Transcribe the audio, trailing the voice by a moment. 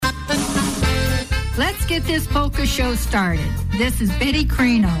Let's get this polka show started. This is Betty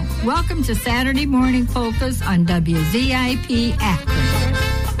Crano. Welcome to Saturday Morning Polkas on WZIP Akron.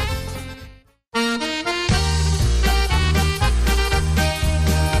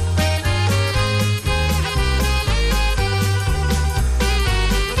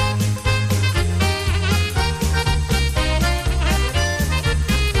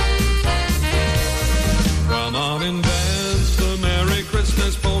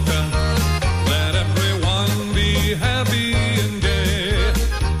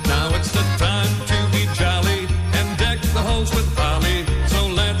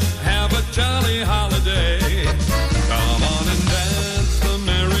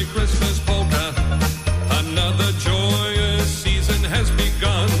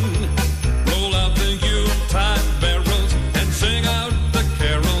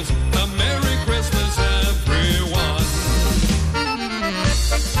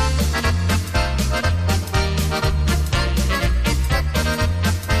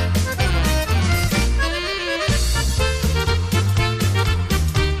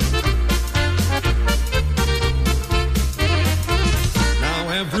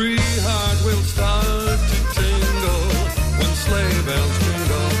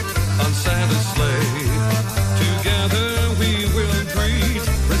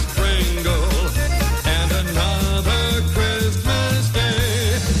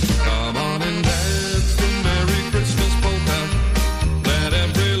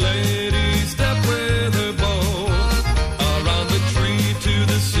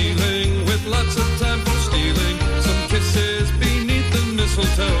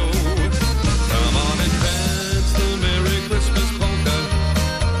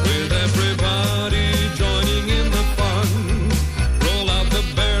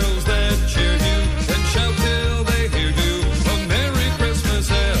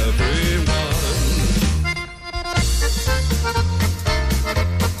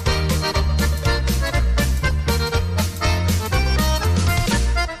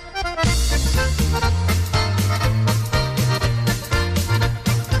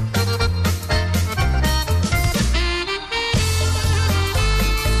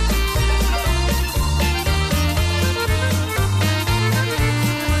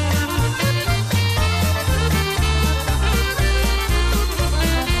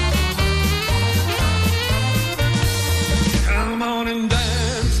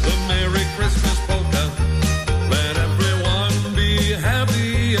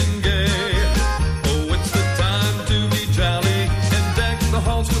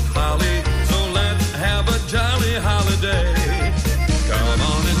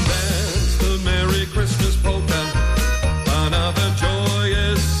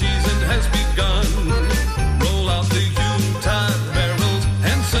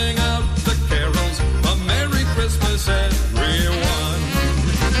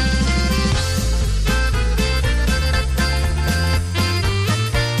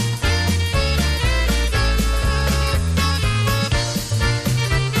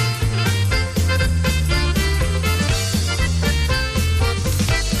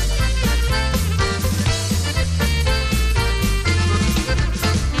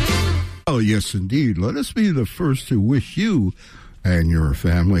 Yes, indeed. Let us be the first to wish you and your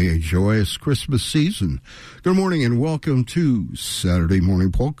family a joyous Christmas season. Good morning and welcome to Saturday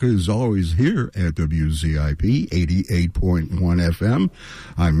Morning Polkas, always here at WZIP 88.1 FM.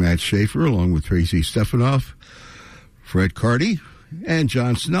 I'm Matt Schaefer along with Tracy Stefanoff, Fred Carty, and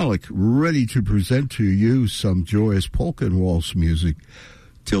John Snellick, ready to present to you some joyous polka and waltz music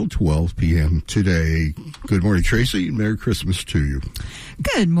till 12 p.m. today. Good morning, Tracy. Merry Christmas to you.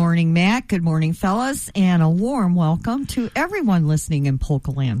 Good morning, Matt. Good morning, fellas, and a warm welcome to everyone listening in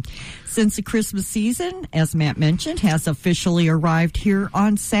Polka Land. Since the Christmas season, as Matt mentioned, has officially arrived here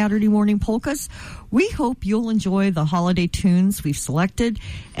on Saturday Morning Polkas, we hope you'll enjoy the holiday tunes we've selected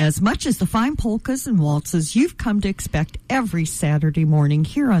as much as the fine polkas and waltzes you've come to expect every Saturday morning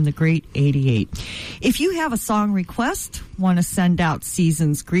here on the Great 88. If you have a song request, want to send out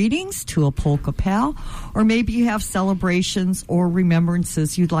season's greetings to a polka pal, or maybe you have celebrations or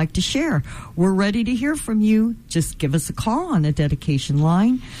remembrances you'd like to share, we're ready to hear from you. Just give us a call on the dedication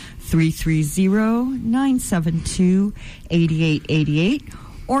line, 330-972-8888,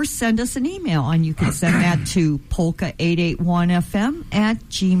 or send us an email, and you can send that to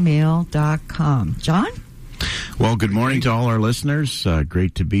polka881fm@gmail.com. John? Well, good morning to all our listeners.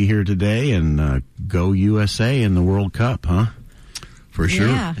 Great to be here today, and go USA in the World Cup, huh? For sure.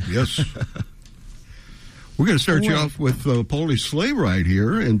 Yeah. Yes. We're going to start you off with Polish Sleigh Ride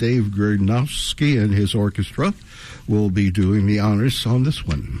here, and Dave Gradnowski and his orchestra will be doing the honors on this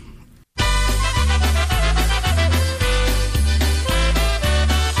one.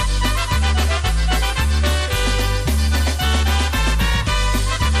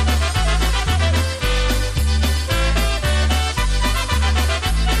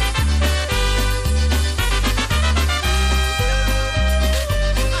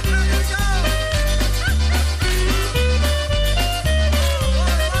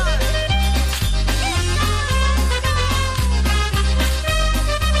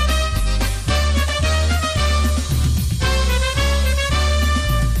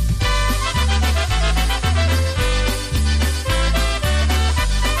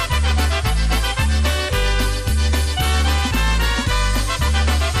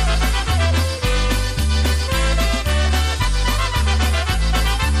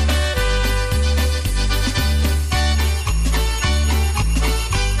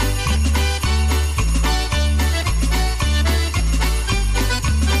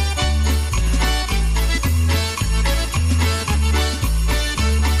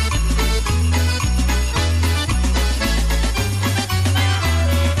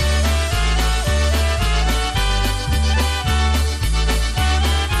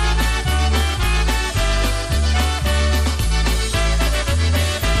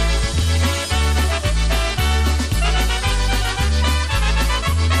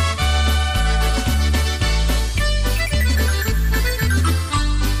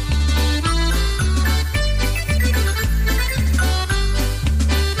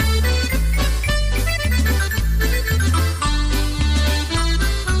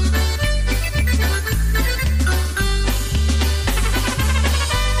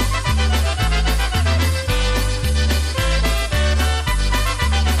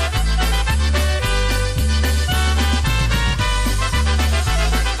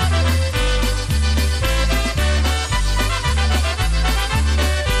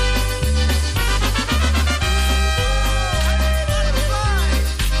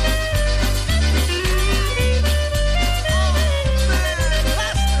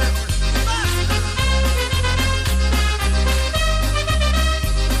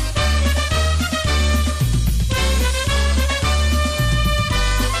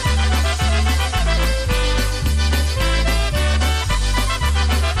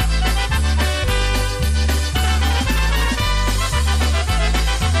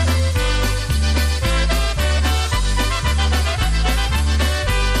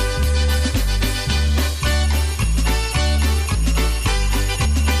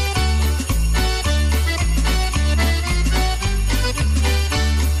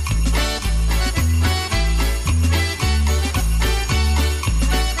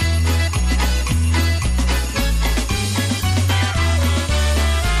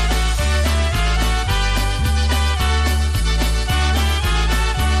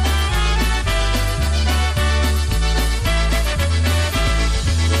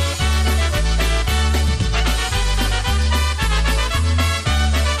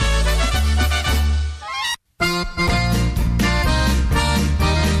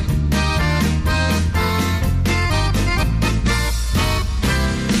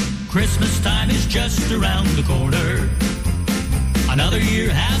 just around the corner. Another year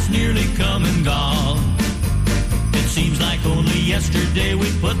has nearly come and gone. It seems like only yesterday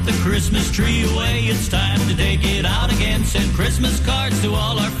we put the Christmas tree away. It's time to take it out again. Send Christmas cards to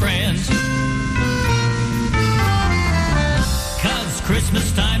all our friends. 'Cause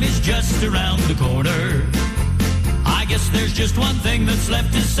Christmas time is just around the corner. I guess there's just one thing that's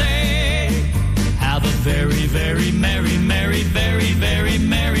left to say. Have a very, very merry, merry, very, very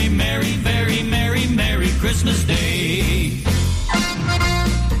merry, merry, very merry, merry Christmas Day.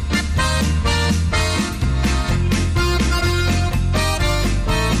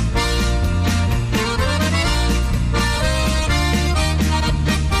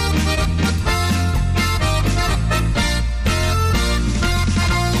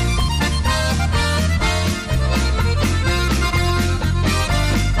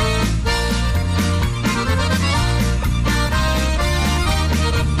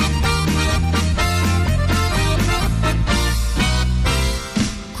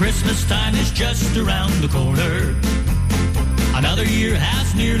 Christmas time is just around the corner. Another year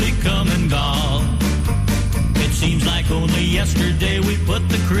has nearly come and gone. It seems like only yesterday we put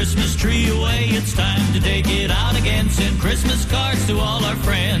the Christmas tree away. It's time to take it out again. Send Christmas cards to all our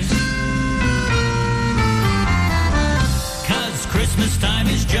friends. 'Cause Christmas time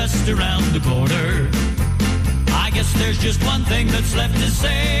is just around the corner. I guess there's just one thing that's left to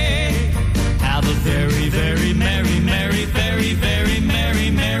say. Have a very, very merry, merry, very, very merry,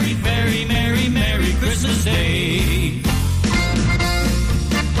 merry, very merry, merry Christmas Day.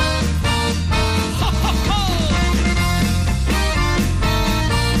 Ho, ho, ho!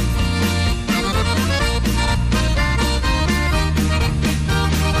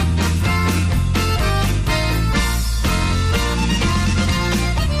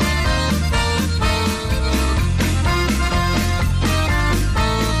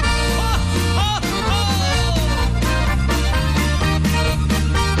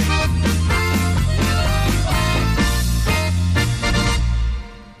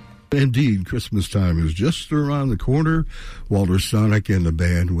 Indeed, Christmas time is just around the corner. Walter Sonic and the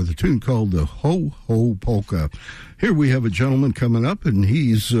band with a tune called the Ho Ho Polka. Here we have a gentleman coming up, and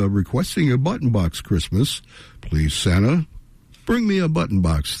he's requesting a button box Christmas. Please, Santa, bring me a button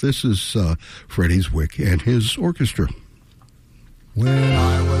box. This is Freddie Zwick and his orchestra. When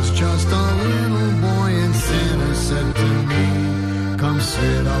I was just a little boy and Santa said to me, come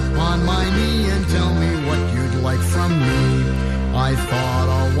sit up on my knee and tell me what you'd like from me. I thought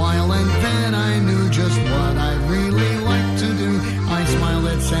a while and then I knew just what I'd really like to do. I smiled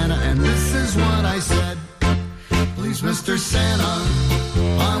at Santa and this is what I said. Please, Mr. Santa,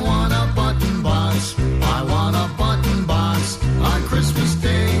 I want a button box. I want a button box on Christmas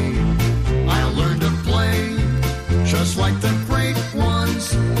Day. I'll learn to play just like the great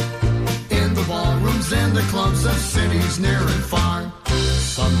ones in the ballrooms and the clubs of cities near and far.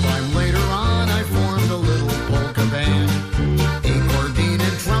 Sometime later on I formed a little polka band. Accordion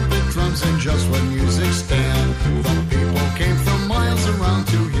and trumpet, drums, and just one music stand. The people came from miles around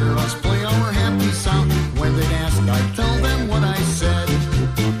to hear us play our happy sound. When they'd ask, I'd tell them what I said.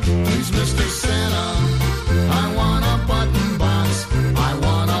 Please, Mr. Santa, I want a button box. I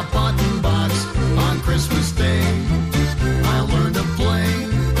want a button box on Christmas Day. I'll learn to play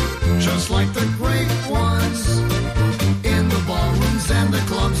just like the great ones in the ball.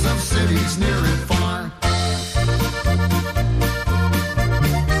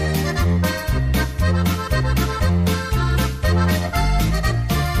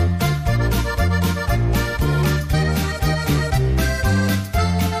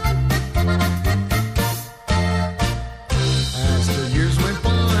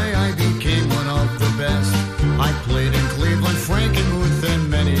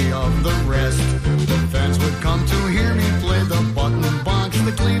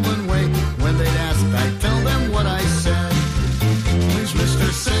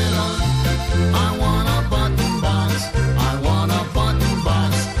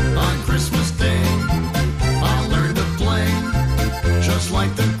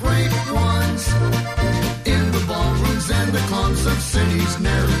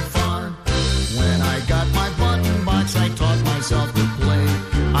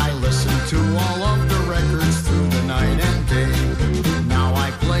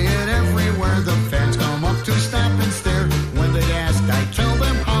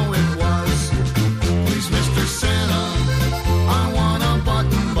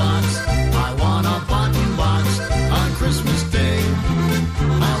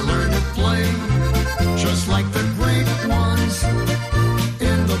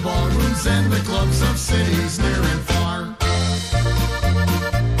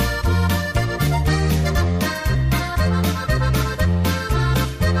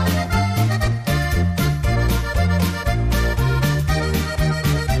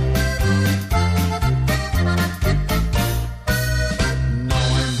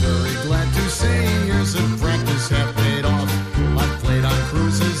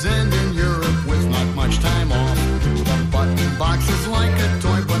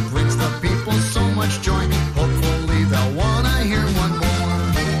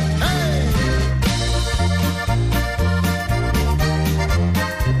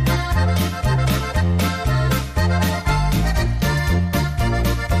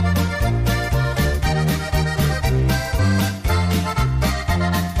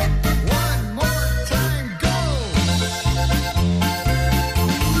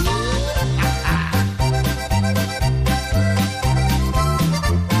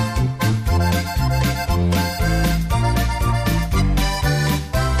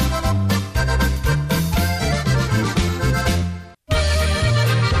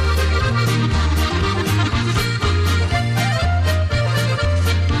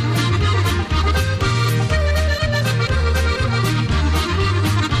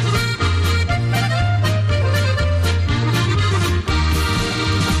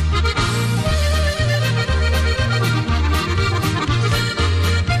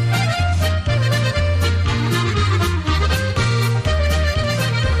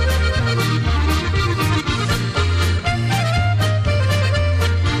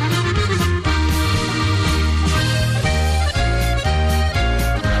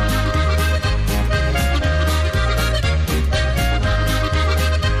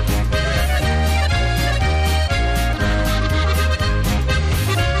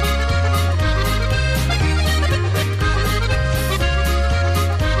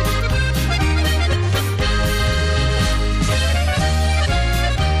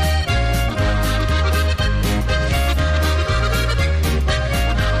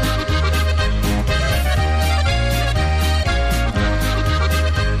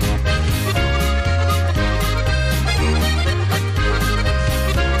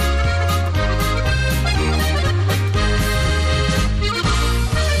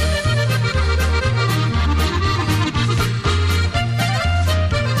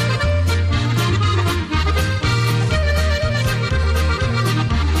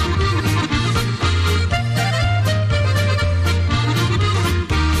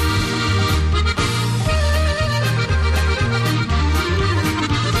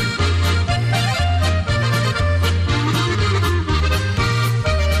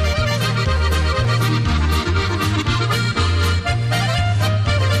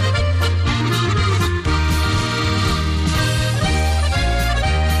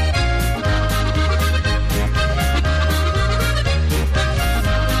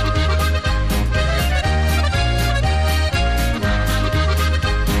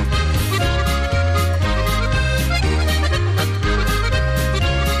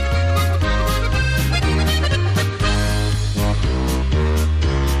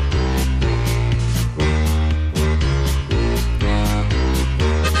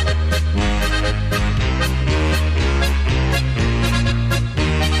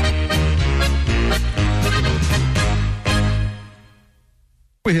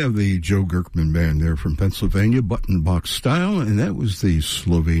 We have the Joe Gerkman Band there from Pennsylvania, button box style, and that was the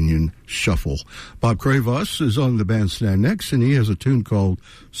Slovenian Shuffle. Bob Kravos is on the bandstand next, and he has a tune called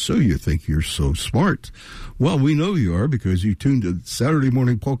So You Think You're So Smart. Well, we know you are because you tuned to Saturday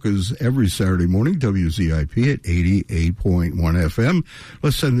Morning Polkas every Saturday morning, WZIP at 88.1 FM.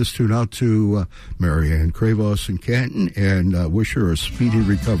 Let's send this tune out to Marianne Kravos in Canton and wish her a speedy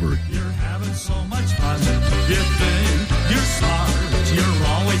recovery. You're having so much fun. You think you're smart. You're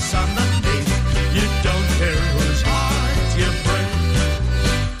always on the beat. You don't care whose heart you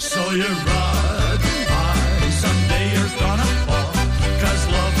break. So you run by. Someday you're gonna fall. 'Cause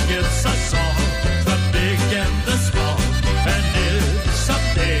love gets us all, the big and the small. And if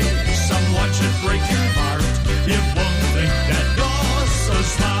someday someone should break your heart, you won't think that you're so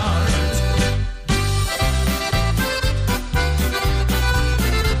smart.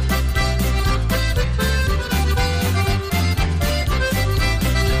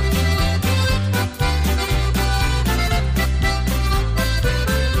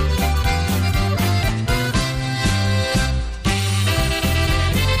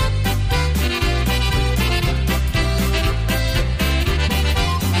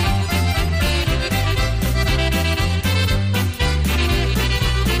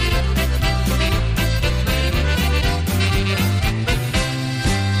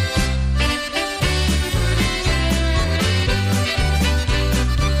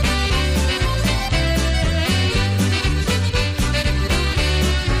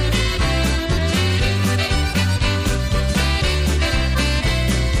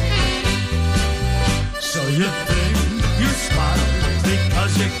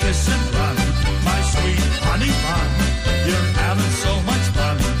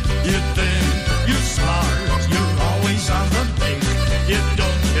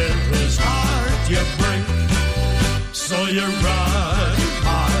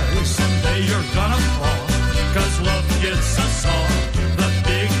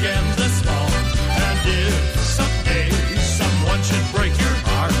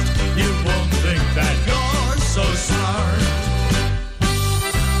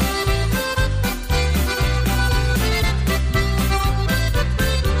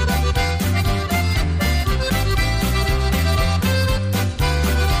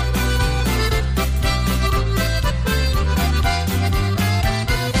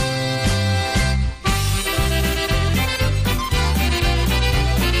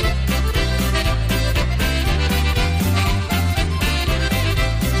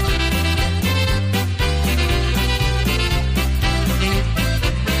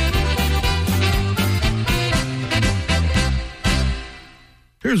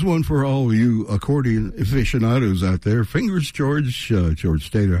 Here's one for all you accordion aficionados out there. Fingers George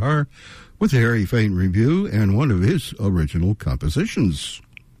Stadahar with a Harry Faint review and one of his original compositions.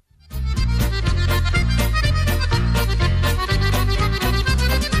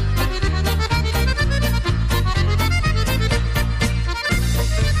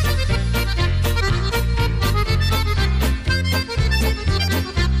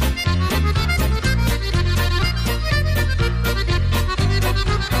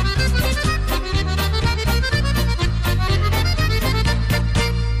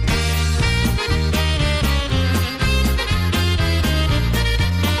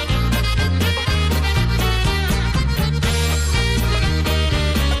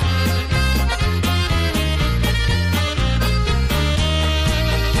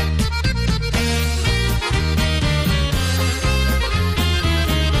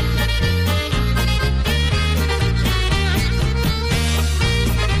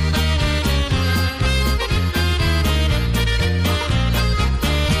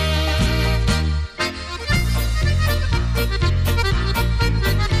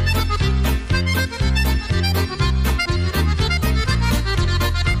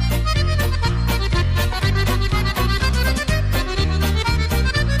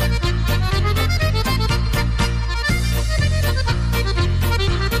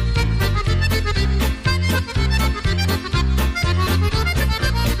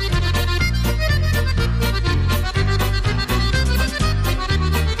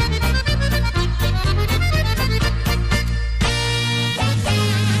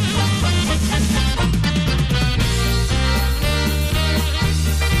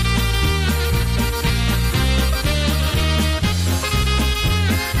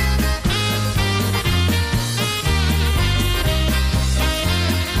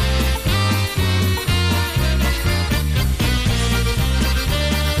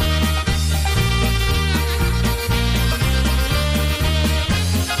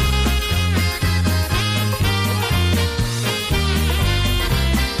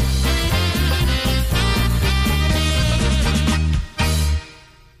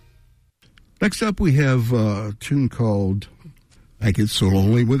 Next up, we have a tune called I Get So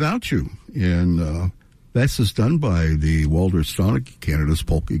Lonely Without You. And that's just done by the Walter Stonick, Canada's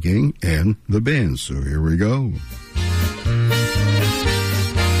Polka Gang, and the band. So here we go.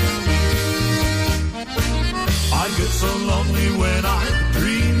 I get so lonely when I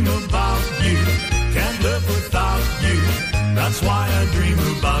dream about you. Can't live without you. That's why I dream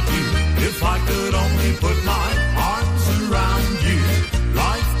about you. If I could only put my arms around you,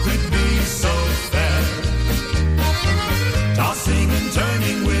 life could be so fair. Tossing and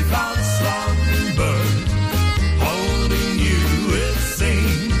turning without slumber, holding you it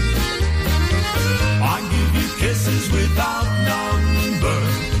seems. I give you kisses without number,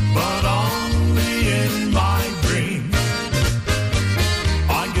 but only in my dreams.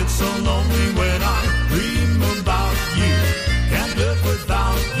 I get so lonely when I dream about you. Can't live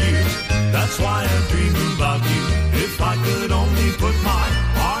without you. That's why I dream about you. If I could only put my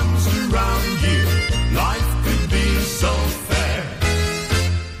arms around you, life could be so fair.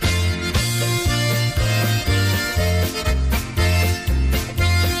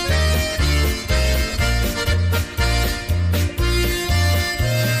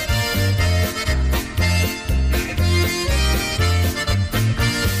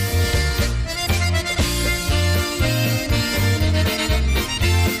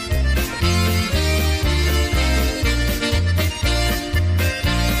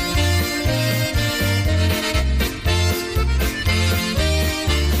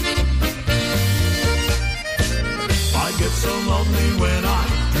 When I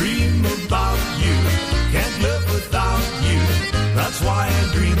dream about you, can't live without you. That's why I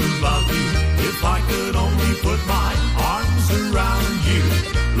dream about you. If I could only put my arms around you,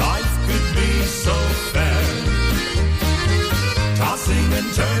 life could be so fair. Tossing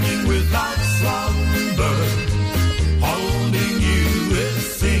and turning without slumber, holding you it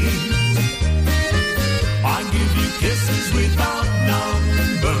seems. I give you kisses without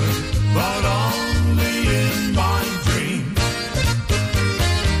number, but only in my dreams.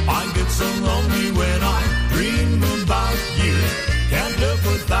 So lonely when I dream about you. Can't live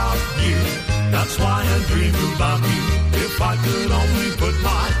without you. That's why I dream about you. If I could only put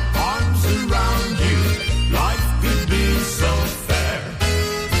my arms around you, life could be so fair.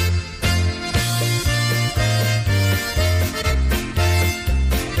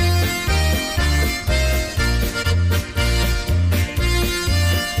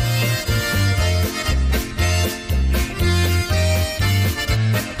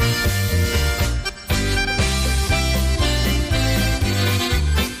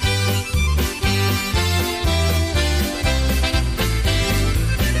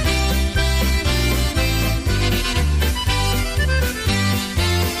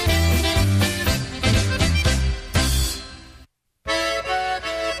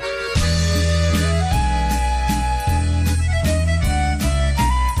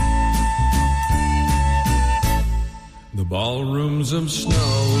 Ballrooms of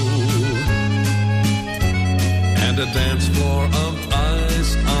snow and a dance floor of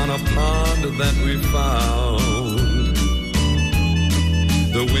ice on a pond that we found.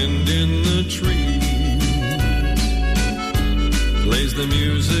 The wind in the trees plays the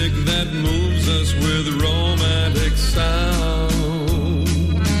music that moves us with romantic sounds.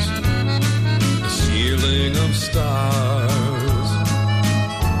 A ceiling of stars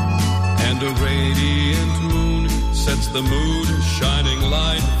and a radiant moon sets the mood, shining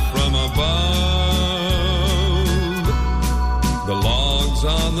light from above. The logs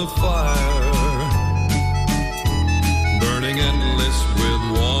on the fire, burning endless with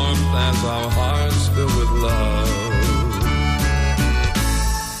warmth as our hearts fill with love.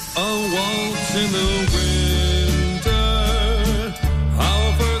 A waltz in the winter,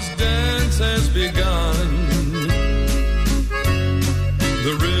 our first dance has begun.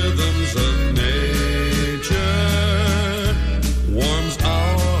 The rhythms of warms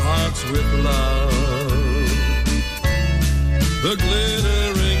our hearts with love. The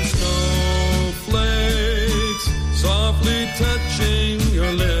glittering snowflakes softly touching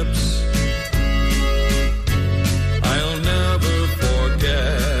your lips. I'll never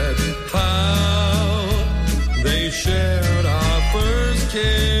forget how they shared our first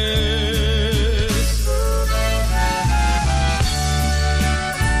kiss.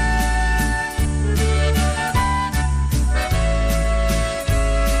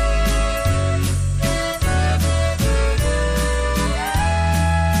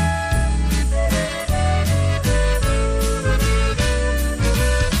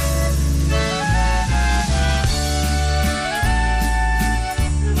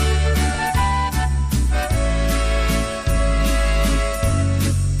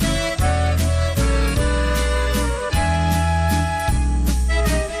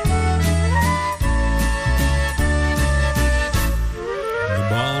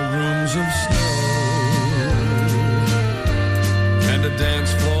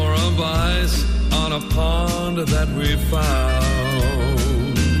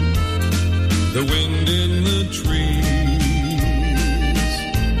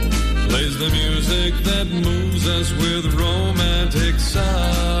 endless with romantic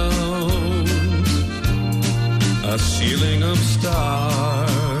sounds, a ceiling of stars,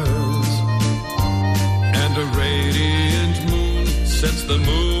 and a radiant moon sets the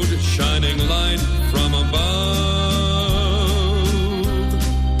mood, shining light from above.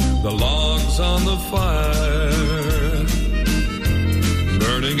 The logs on the fire,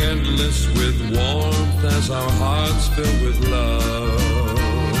 burning endless with warmth as our hearts fill with love.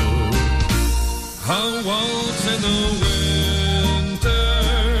 How waltz in the winter,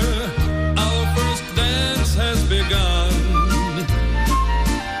 our first dance has begun.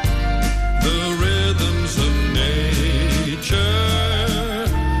 The rhythms of nature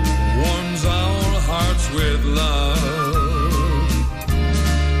warms our hearts with love.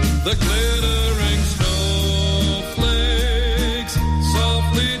 The glittering snowflakes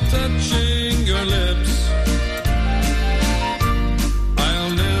softly touching your lips.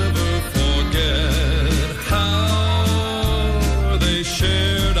 I'll never forget how they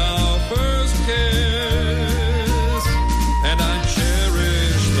shared our first kiss, and I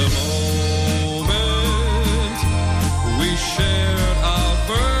cherish the moment we shared our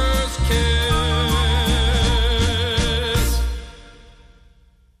first kiss.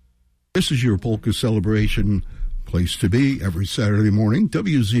 This is your polka celebration place to be every Saturday morning,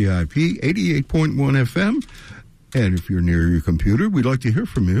 WZIP 88.1 FM. And if you're near your computer, we'd like to hear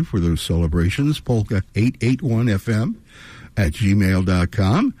from you for those celebrations, polka881fm at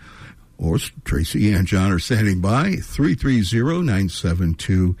gmail.com. Or Tracy and John are standing by,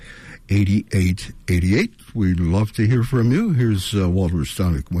 330-972-8888. We'd love to hear from you. Here's Walter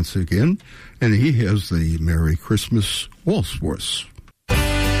Stonick once again, and he has the Merry Christmas Waltz for us.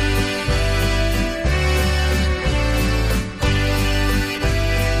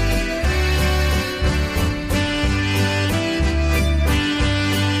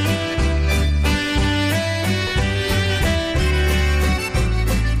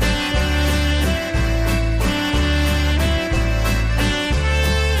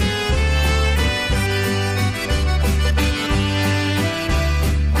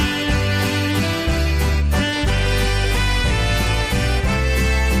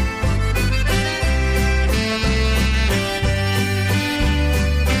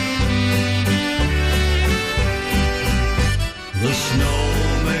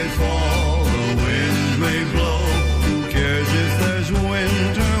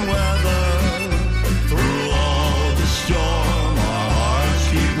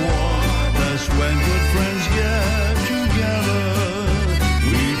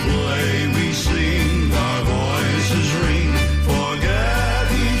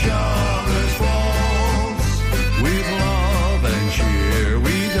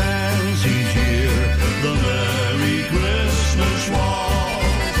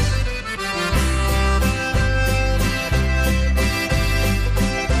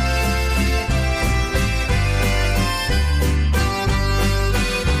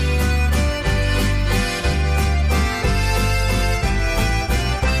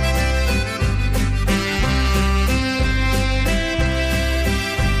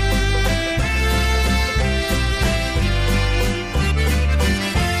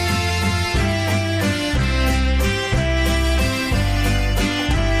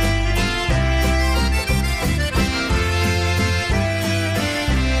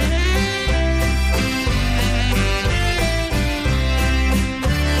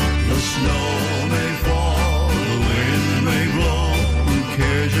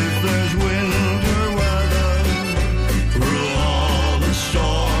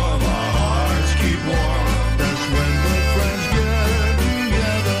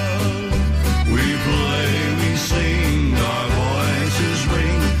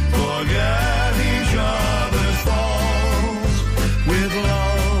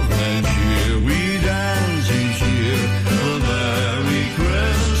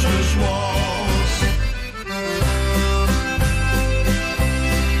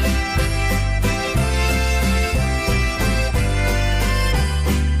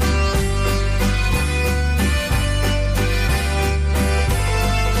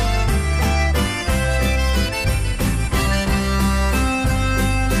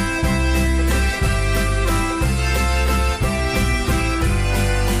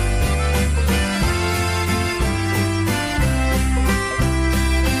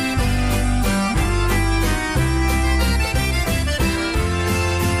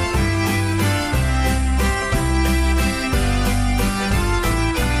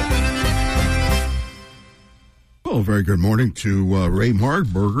 Well, very good morning to Ray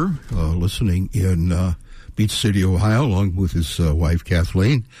Margberger, listening in Beach City, Ohio, along with his wife,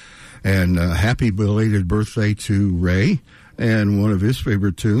 Kathleen. And happy belated birthday to Ray. And one of his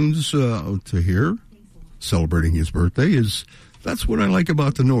favorite tunes to hear, celebrating his birthday, is That's What I Like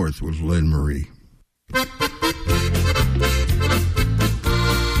About the North with Lynn Marie.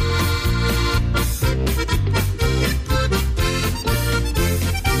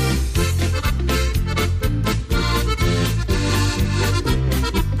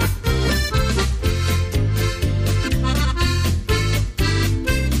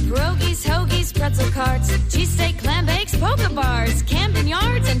 Pretzel carts, cheesesteak, clam bakes, polka bars, Camden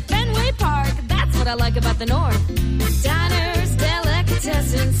Yards, and Fenway Park. That's what I like about the North. Diners,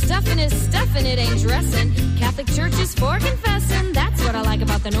 delicatessen, stuffing it ain't dressing. Catholic churches for confessing. That's what I like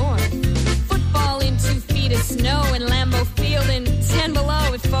about the North. Football in 2 feet of snow in Lambeau Field in 10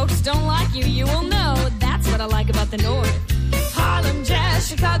 below. If folks don't like you, you will know. That's what I like about the North. Harlem Jazz,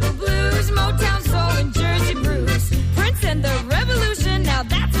 Chicago Blues, Motown Soul, and Jersey Blues. Prince and the Revolution, now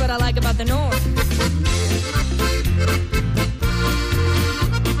that's what I like about the North.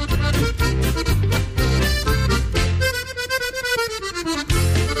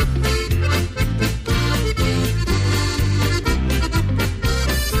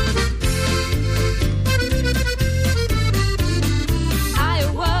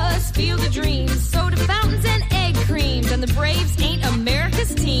 Iowa's Field of Dreams, soda fountains and egg creams, and the Braves ain't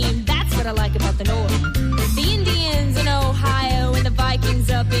America's team. That's what I like about the North. The Indians in Ohio and the Vikings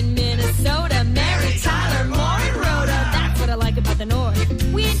up in Minnesota. Mary Tyler Moore and Rhoda. That's what I like about the North.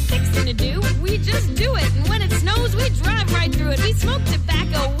 We ain't fixing to do, we just do it. And when it snows, we drive right through it. We smoke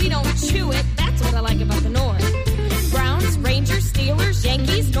tobacco, we don't chew it. That's what I like about the North. Browns, Rangers, Steelers,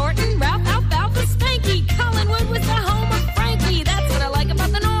 Yankees, Norton, Ralph, Alfalfa, Spanky. Collinwood was the home of Frankie. That's what I like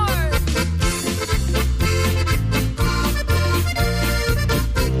about the North.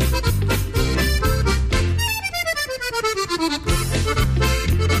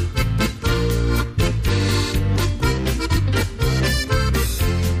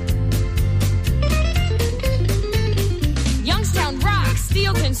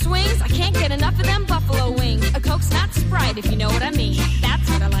 Swings, I can't get enough of them buffalo wings. A Coke's not Sprite, if you know what I mean. That's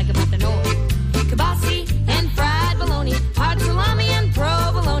what I like about the North. Kibasi and fried bologna, hot salami and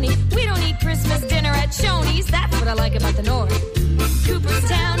provolone. We don't eat Christmas dinner at Shoney's. That's what I like about the North.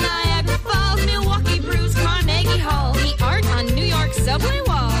 Cooperstown, Niagara Falls, Milwaukee Brews, Carnegie Hall. The art on New York subway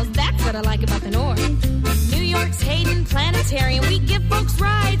walls. That's what I like about the North. New York's Hayden Planetarium. We give folks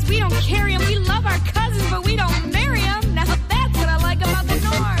rides, we don't carry them. We love our cousins, but we don't marry them. Now that's what I like about the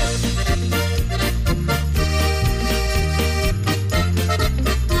North.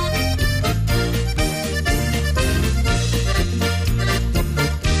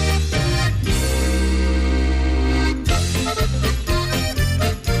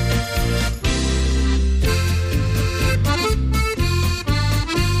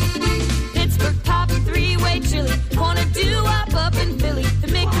 Pittsburgh pop and three-way chili. Wanna do up in Philly. To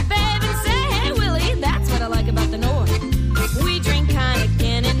make the babe and say, hey Willie. That's what I like about the North. We drink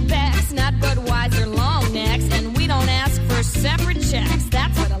Heineken and Becks, not Budweiser long necks, and we don't ask for separate checks.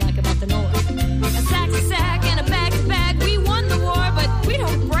 That's what I like about the North. A sack's a sack and a bag's a bag. We won the war, but we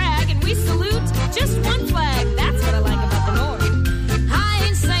don't brag, and we salute just one flag. That's what I like about the North. I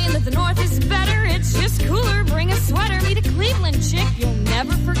ain't saying that the North is better, it's just cooler. Bring a sweater, meet a Cleveland chick, you'll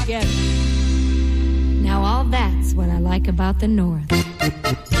never forget it. Now all that's what I like about the North.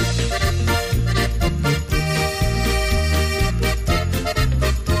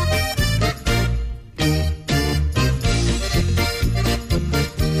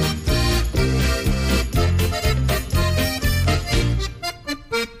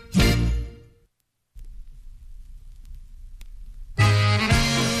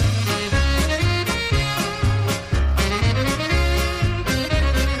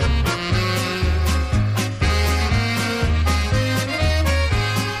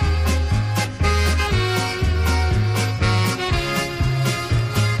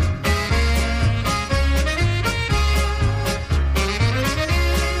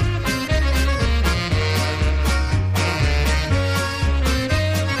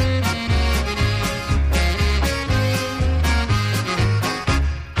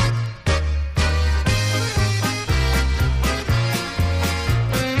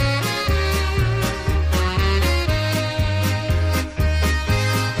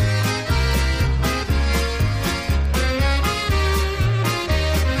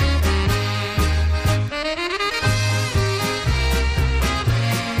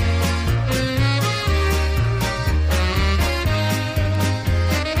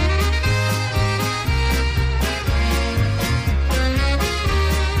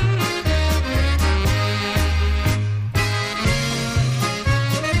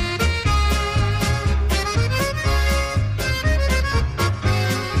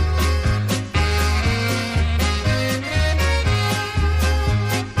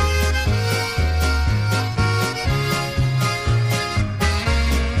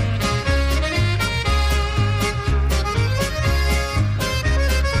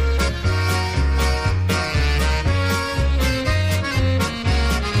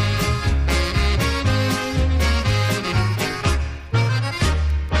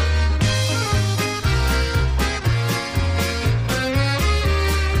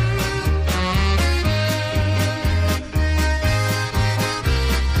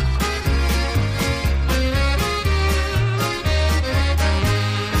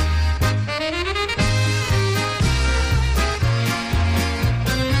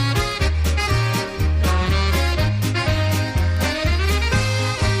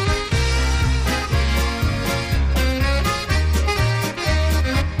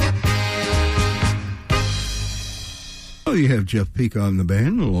 Oh, you have Jeff Peak on the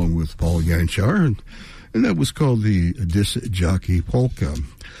band along with Paul Yanchar, and that was called the Disc Jockey Polka.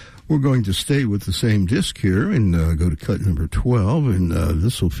 We're going to stay with the same disc here and go to cut number 12, and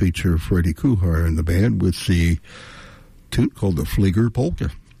this will feature Freddie Kuhar in the band with the tune called the Flieger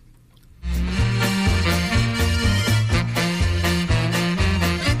Polka.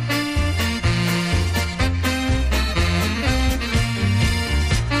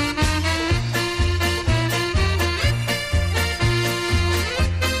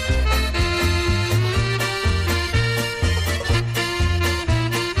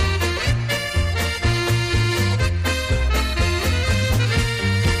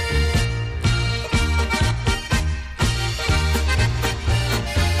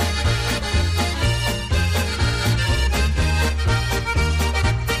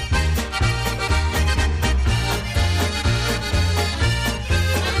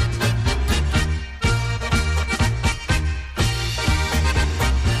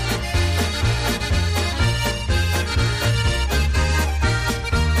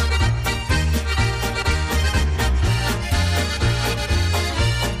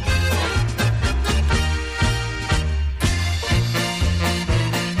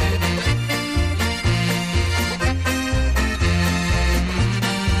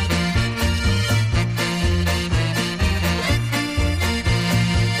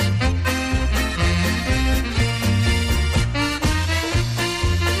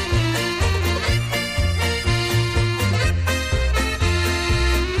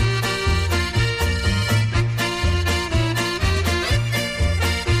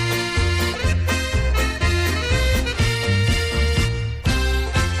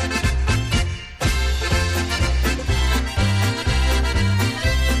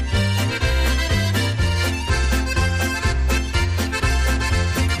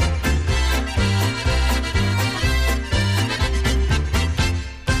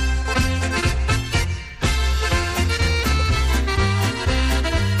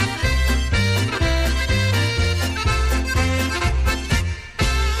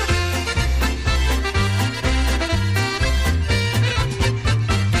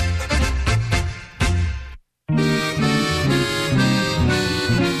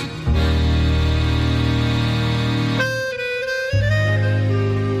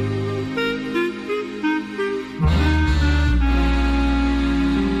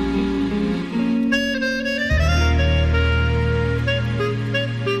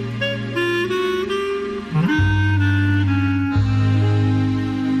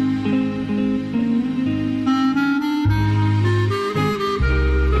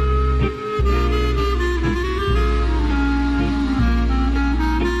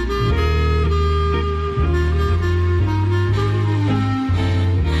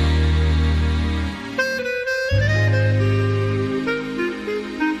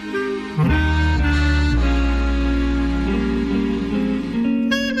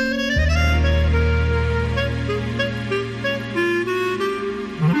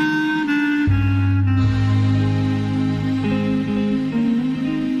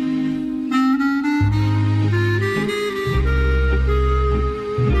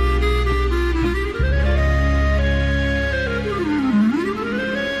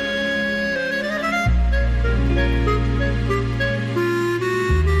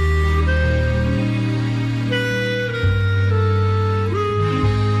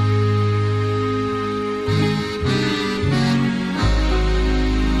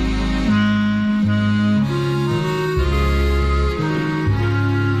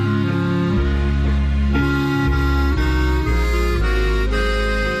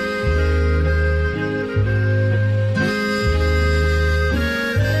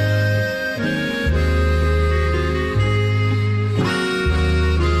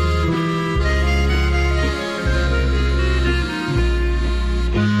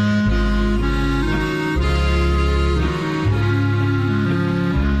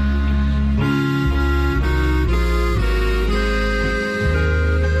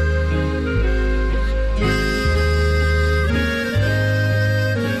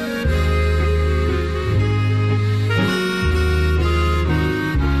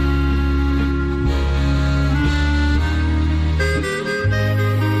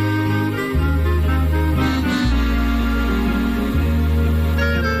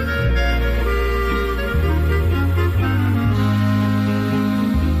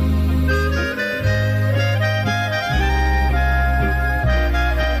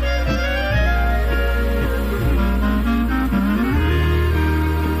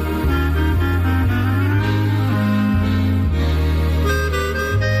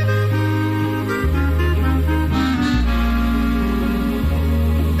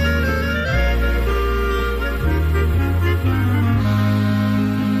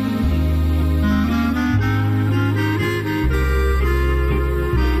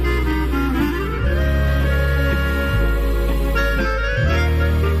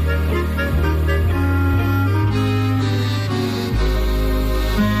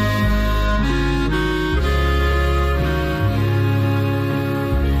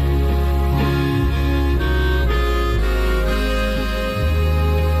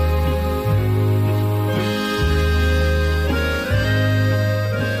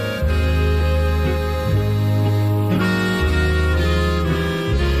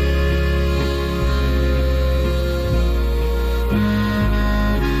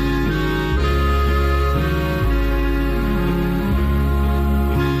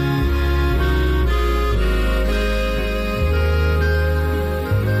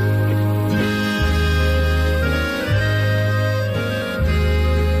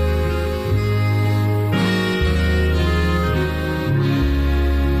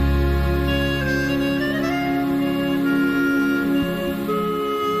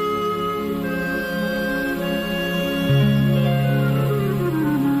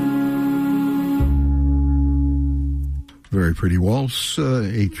 very pretty waltz,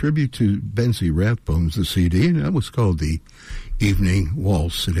 a tribute to Benzie Rathbones, the CD, and that was called the Evening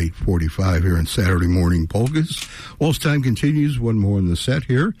Waltz at 8:45 here on Saturday Morning Polkas. Waltz time continues, one more in the set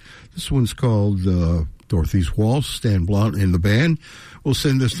here. This one's called Dorothy's Waltz, Stan Blount in the band. We'll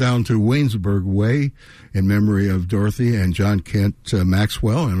send this down to Waynesburg Way in memory of Dorothy and John Kent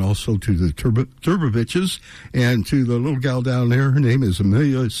Maxwell, and also to the Turboviches, and to the little gal down there. Her name is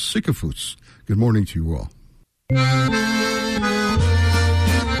Amelia Sikafus. Good morning to you all.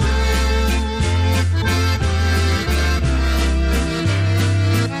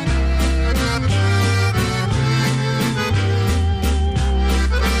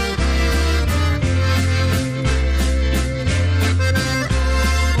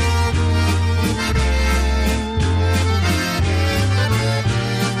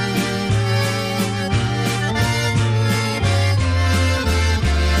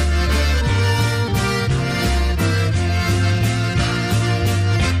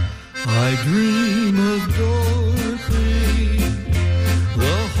 I dream of Dorothy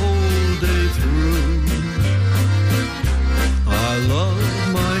the whole day through. I love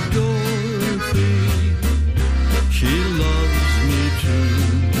my Dorothy, she loves me too.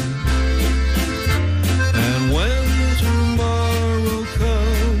 And when tomorrow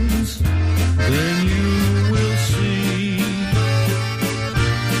comes, then you will see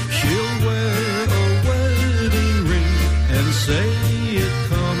she'll wear a wedding ring and say it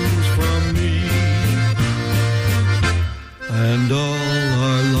comes from me. And all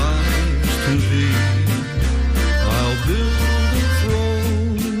our lives to be, I'll build a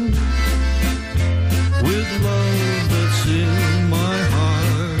throne with love that's in my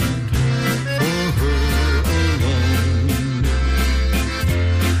heart for her alone.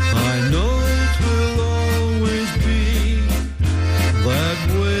 I know it will always be that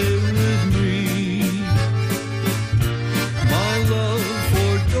way with me. My love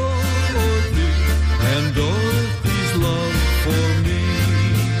for Dorothy and Dorothy's love for me.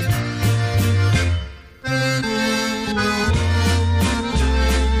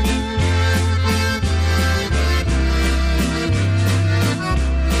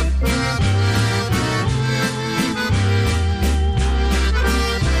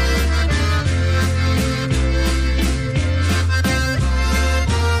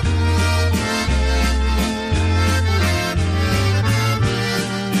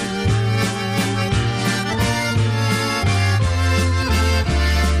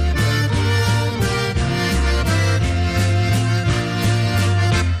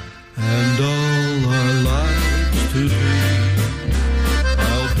 And all our lives to be,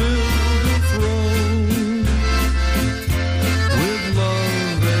 I'll build a throne with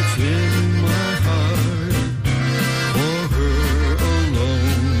love that's in my heart for her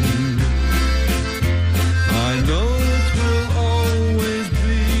alone. I know it will always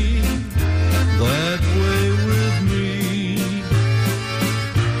be that way with me.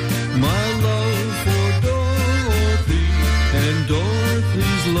 My love for Dorothy and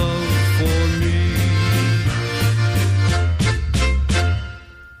Dorothy's love for me.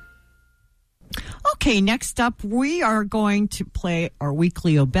 Okay, next up, we are going to play our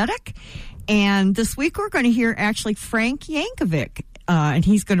weekly Obetic. And this week, we're going to hear actually Frank Yankovic. And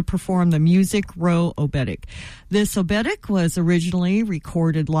he's going to perform the Music Row Obetic. This Obetic was originally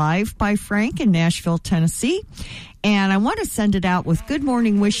recorded live by Frank in Nashville, Tennessee. And I want to send it out with good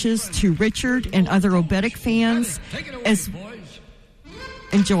morning wishes to Richard and other Obetic fans. Take it away, As boys.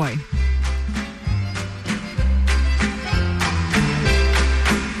 enjoy. I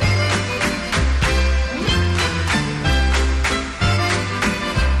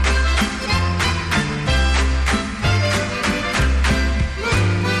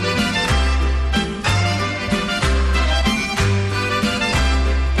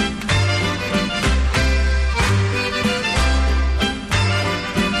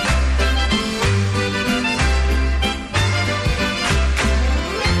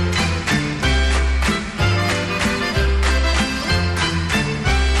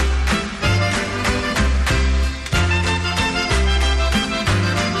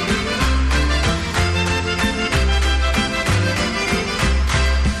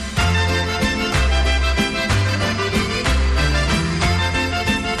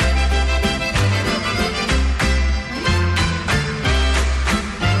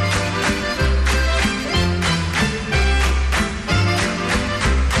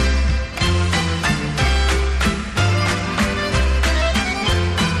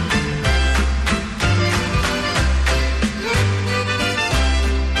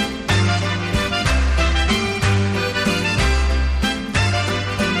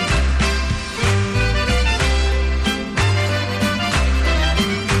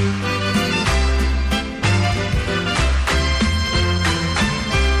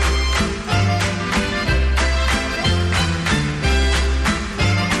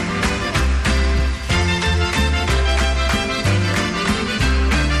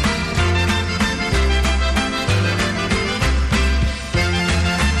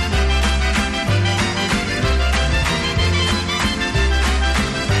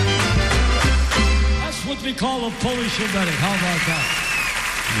Polish Obedic. How about that?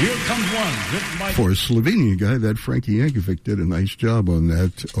 Here comes one, written by... For a Slovenian guy, that Frankie Yankovic did a nice job on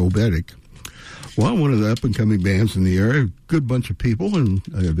that Obedic. Well, one of the up-and-coming bands in the area, good bunch of people, and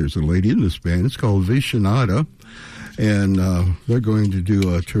there's a lady in this band. It's called Vishnada, and they're going to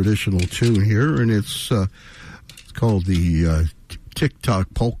do a traditional tune here, and it's called the Tick-Tock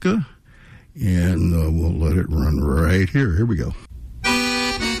Polka, and we'll let it run right here. Here we go.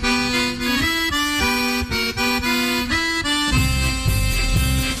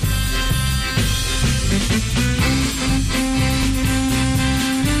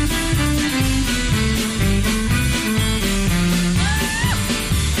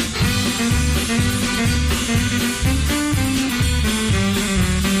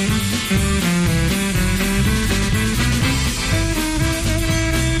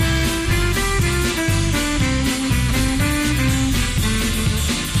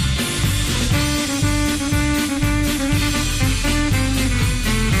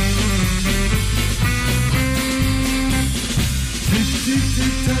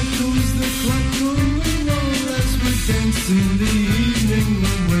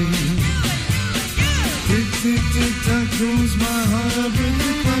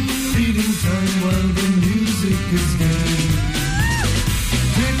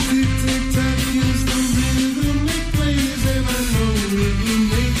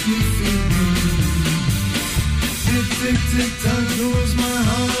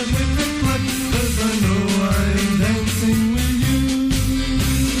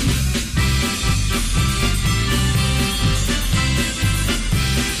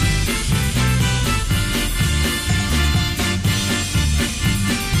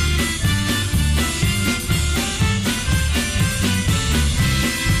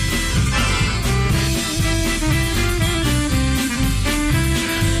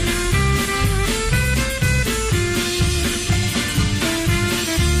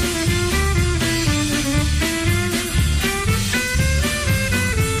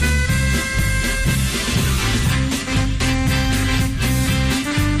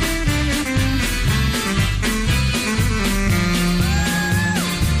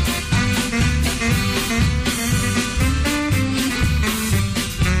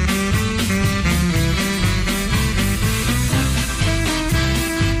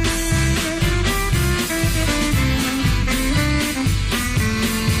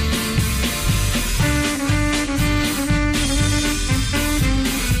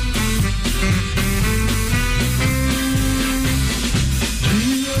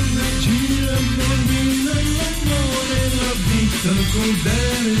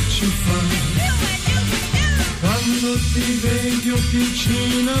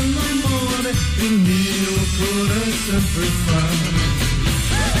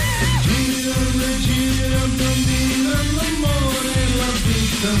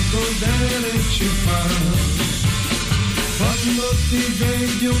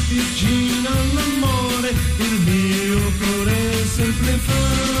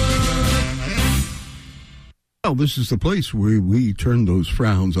 Well, this is the place where we turn those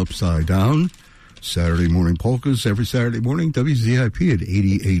frowns upside down. Saturday Morning Polkas, every Saturday morning, WZIP at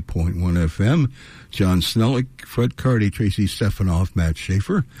 88.1 FM. John Snellick, Fred Carty, Tracy Stefanoff, Matt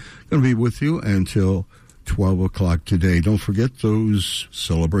Schaefer. Going to be with you until 12 o'clock today. Don't forget those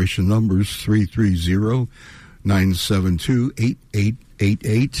celebration numbers,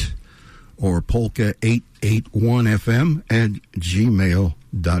 330-972-8888 or polka881fm at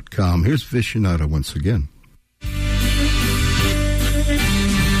gmail.com. Here's Vishnada once again.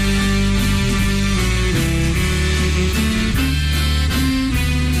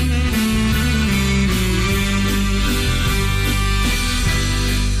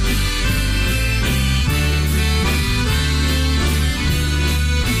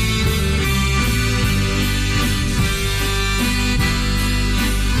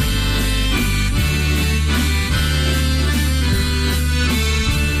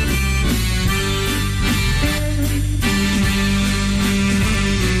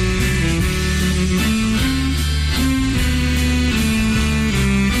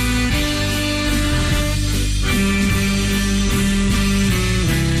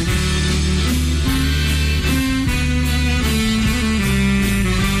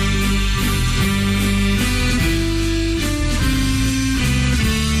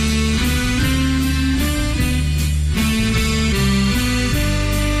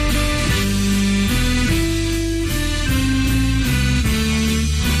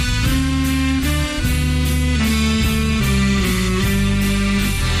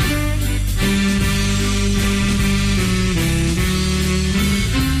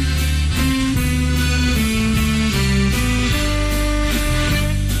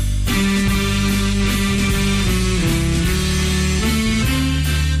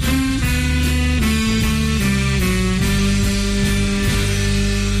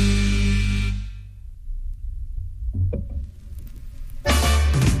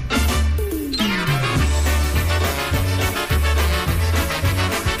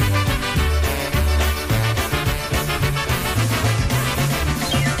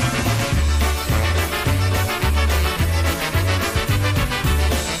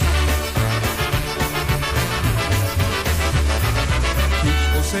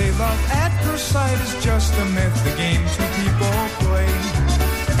 say love at first sight is just a myth, the game two people play.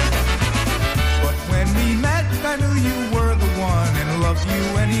 But when we met, I knew you were the one and loved you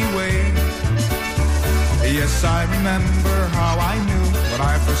anyway. Yes, I remember how I knew when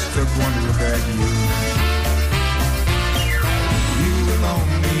I first took one look at you. You were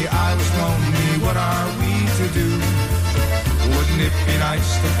lonely, I was lonely, what are we to do? Wouldn't it be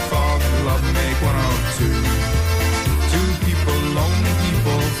nice to fall in love and make one of two? Two people, lonely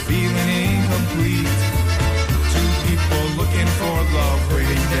people, feeling incomplete. Two people looking for love,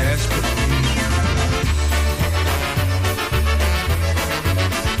 waiting desperately.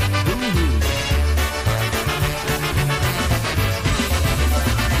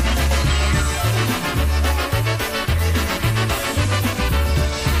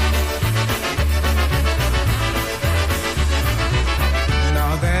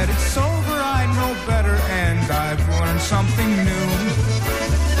 Something new.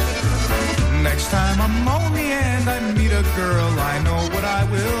 Next time I'm lonely and I meet a girl, I know what I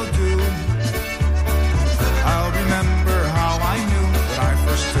will do. I'll remember how I knew when I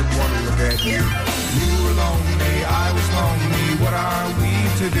first took one look at you. You were lonely, I was lonely, what are we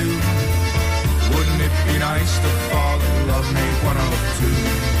to do? Wouldn't it be nice to fall in love, make one of two?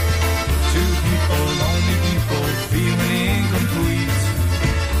 Two people, lonely people, feeling incomplete.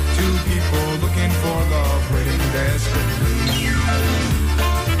 Two people looking for love, waiting desperately.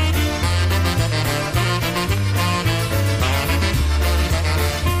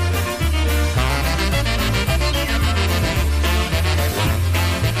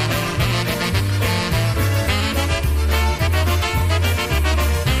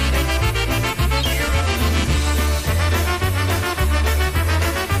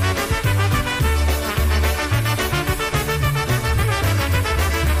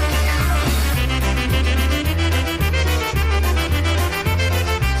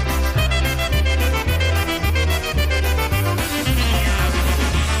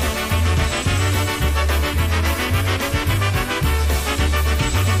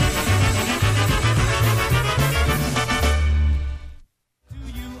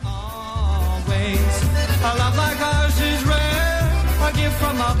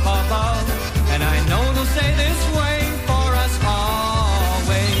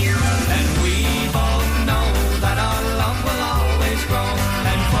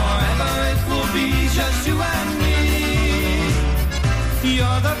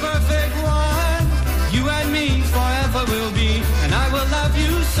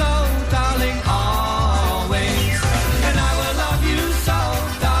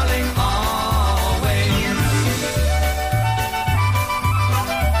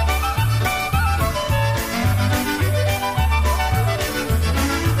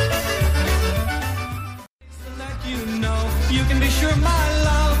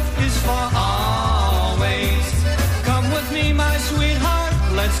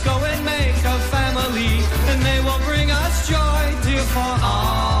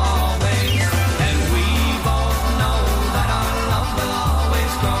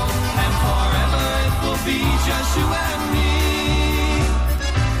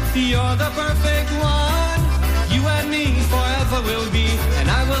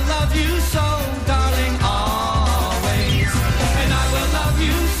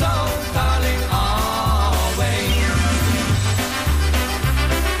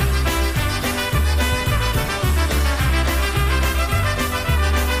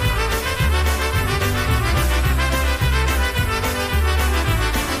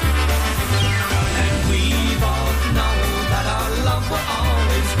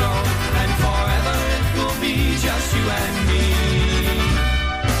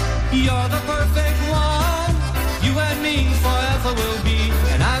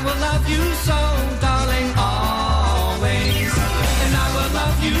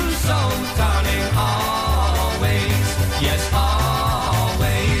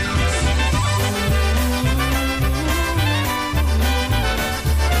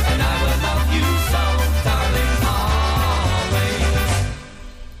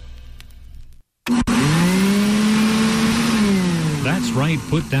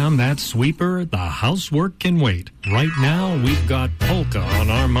 Put down that sweeper, the housework can wait. Right now, we've got polka on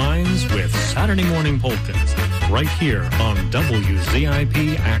our minds with Saturday Morning Polkas, right here on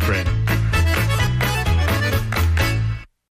WZIP Akron.